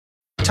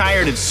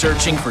Tired of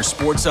searching for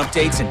sports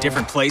updates in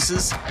different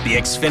places? The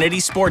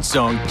Xfinity Sports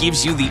Zone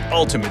gives you the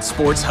ultimate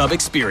sports hub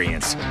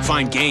experience.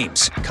 Find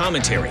games,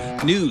 commentary,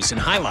 news,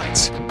 and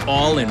highlights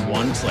all in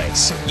one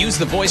place. Use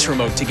the voice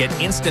remote to get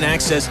instant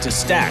access to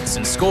stats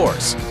and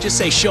scores. Just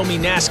say, "Show me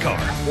NASCAR"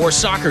 or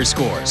 "soccer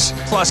scores."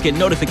 Plus, get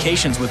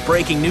notifications with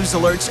breaking news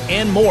alerts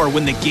and more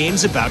when the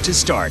game's about to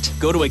start.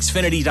 Go to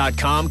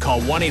Xfinity.com, call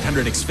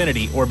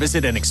 1-800-XFINITY, or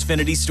visit an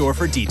Xfinity store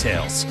for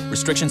details.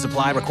 Restrictions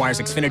apply. Requires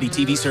Xfinity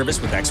TV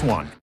service with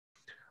X1.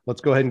 Let's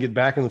go ahead and get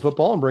back in the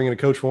football and bring in a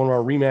coach for one of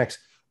our RE/MAX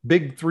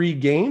Big Three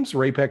games.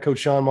 Ray-Pac coach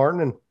Sean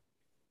Martin. And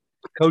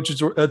coach,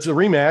 it's a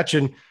rematch.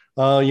 And,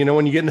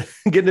 when you get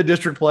into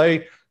district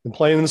play and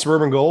playing in the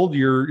Suburban Gold,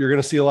 you're going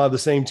to see a lot of the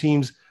same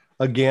teams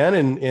again.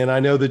 And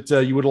I know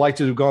that you would like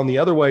to have gone the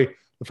other way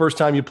the first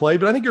time you played,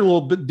 but I think you're a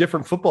little bit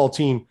different football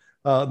team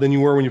than you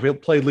were when you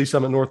played Lee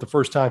Summit North the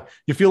first time.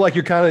 You feel like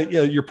you're kind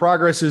of, your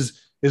progress is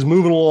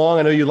moving along.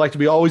 I know you'd like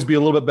to always be a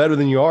little bit better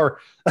than you are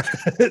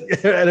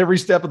at every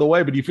step of the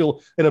way, but do you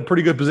feel in a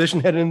pretty good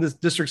position heading into this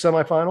district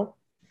semifinal?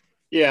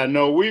 Yeah,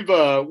 no, we've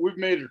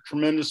made a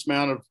tremendous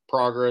amount of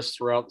progress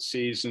throughout the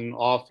season,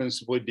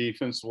 offensively,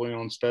 defensively,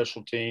 on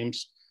special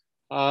teams.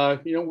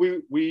 We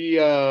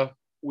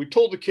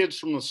told the kids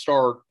from the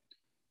start,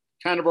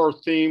 kind of our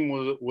theme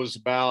was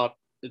about,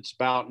 it's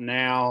about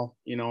now,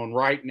 and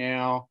right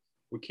now.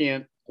 We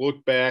can't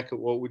look back at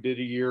what we did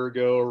a year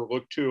ago or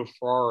look too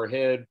far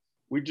ahead.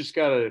 We just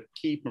got to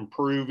keep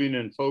improving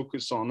and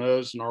focus on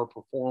us and our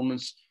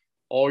performance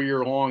all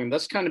year long. And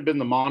that's kind of been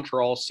the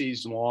mantra all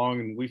season long.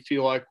 And we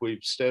feel like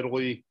we've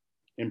steadily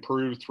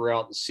improved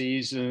throughout the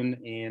season.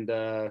 And,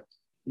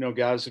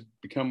 guys have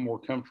become more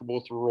comfortable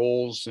with the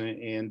roles.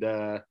 And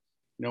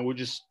we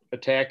just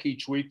attack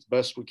each week the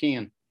best we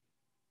can.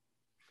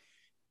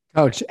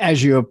 Coach,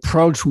 as you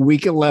approach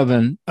week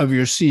 11 of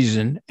your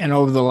season and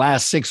over the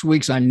last 6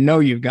 weeks, I know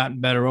you've gotten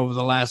better over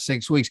the last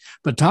 6 weeks,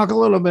 but talk a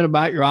little bit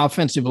about your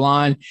offensive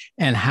line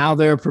and how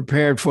they're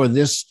prepared for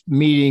this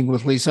meeting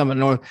with Lee Summit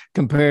North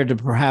compared to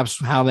perhaps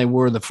how they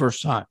were the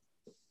first time.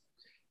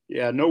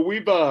 Yeah, no,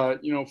 we've,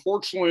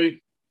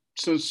 fortunately,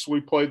 since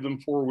we played them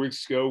 4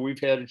 weeks ago,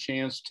 we've had a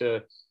chance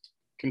to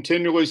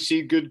continually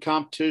see good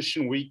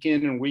competition week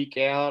in and week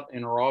out,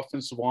 and our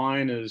offensive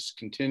line has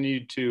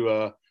continued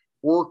to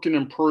work and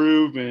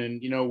improve.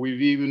 And,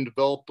 we've even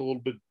developed a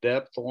little bit of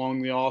depth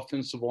along the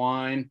offensive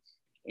line.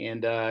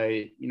 And,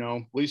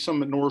 Lee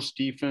Summit North's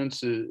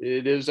defense,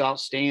 it is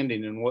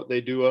outstanding. And what they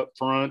do up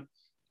front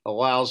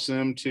allows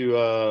them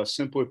to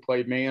simply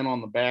play man on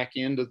the back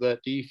end of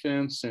that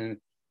defense. And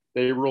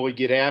they really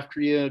get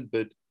after you.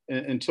 But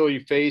until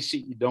you face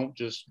it, you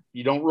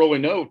don't really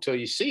know till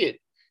you see it.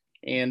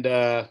 And,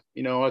 I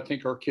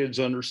think our kids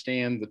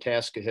understand the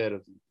task ahead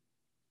of them.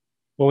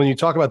 Well, when you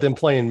talk about them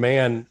playing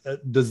man,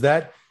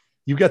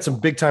 you've got some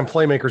big time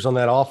playmakers on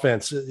that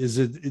offense. Is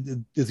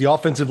the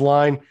offensive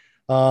line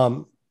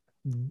going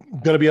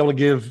to be able to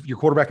give your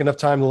quarterback enough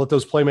time to let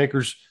those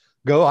playmakers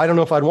go? I don't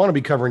know if I'd want to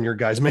be covering your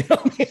guys, man,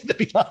 to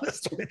be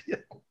honest with you.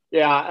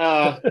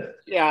 Yeah.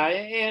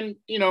 And,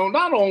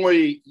 not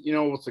only,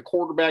 with the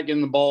quarterback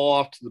getting the ball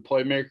off to the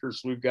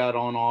playmakers we've got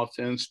on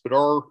offense, but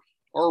our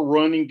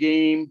running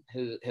game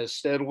has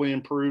steadily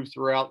improved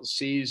throughout the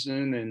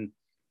season. And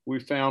we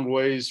found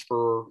ways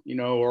for,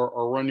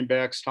 our running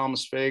backs,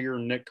 Thomas Fager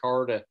and Nick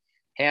Carr, to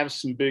have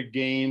some big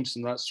games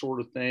and that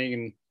sort of thing.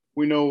 And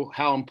we know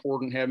how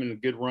important having a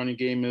good running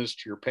game is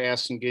to your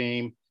passing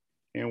game.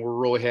 And we're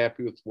really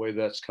happy with the way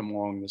that's come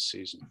along this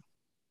season.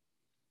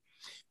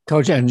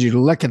 Coach, as you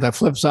look at the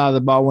flip side of the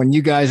ball, when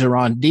you guys are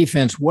on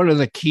defense, what are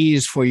the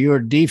keys for your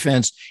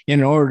defense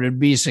in order to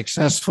be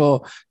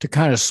successful, to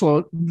kind of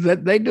slow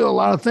that? They do a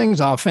lot of things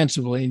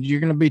offensively, and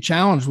you're going to be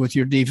challenged with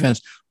your defense.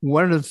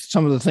 What are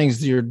some of the things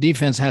that your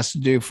defense has to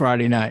do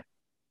Friday night?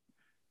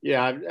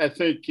 Yeah, I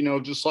think,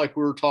 just like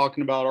we were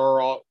talking about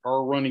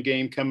our running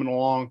game coming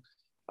along,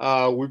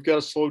 we've got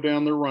to slow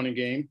down their running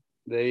game.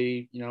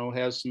 They,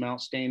 have some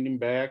outstanding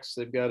backs.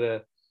 They've got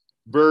a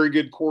very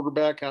good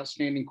quarterback,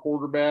 outstanding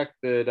quarterback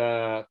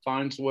that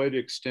finds a way to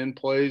extend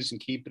plays and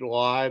keep it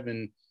alive.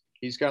 And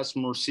he's got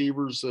some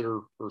receivers that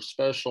are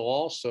special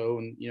also.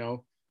 And,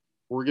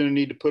 we're going to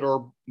need to put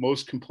our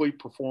most complete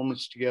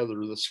performance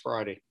together this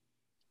Friday.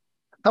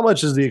 How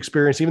much is the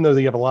experience, even though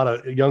you have a lot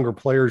of younger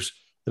players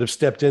that have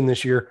stepped in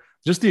this year,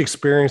 just the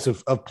experience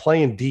of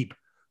playing deep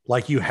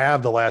like you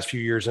have the last few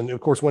years, and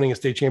of course winning a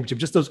state championship,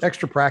 just those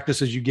extra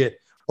practices you get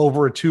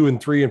over a 2 and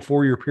 3 and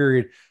 4 year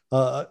period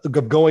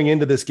going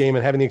into this game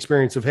and having the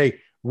experience of, hey,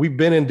 we've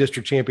been in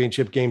district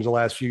championship games the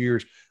last few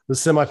years. The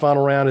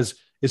semifinal round is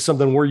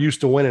something we're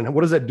used to winning.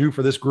 What does that do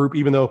for this group,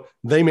 even though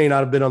they may not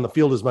have been on the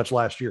field as much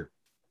last year?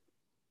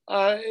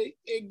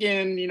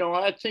 Again,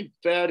 I think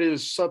that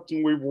is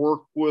something we've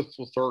worked with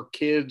our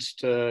kids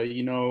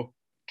to,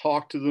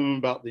 talk to them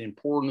about the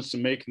importance of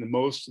making the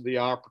most of the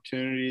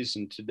opportunities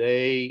and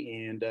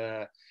today, and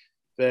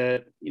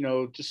that,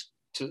 just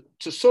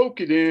to soak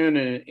it in,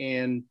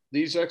 and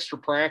these extra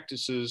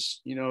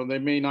practices, they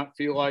may not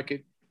feel like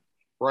it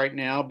right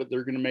now, but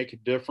they're going to make a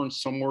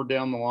difference somewhere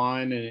down the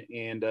line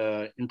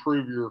and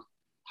improve your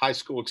high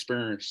school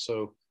experience.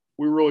 So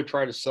we really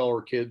try to sell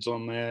our kids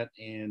on that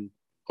and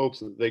hope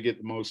that they get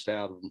the most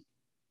out of them.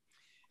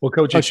 Well,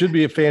 Coach, it should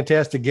be a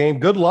fantastic game.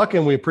 Good luck,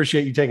 and we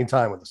appreciate you taking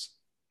time with us.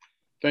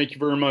 Thank you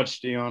very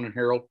much, Dion and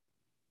Harold.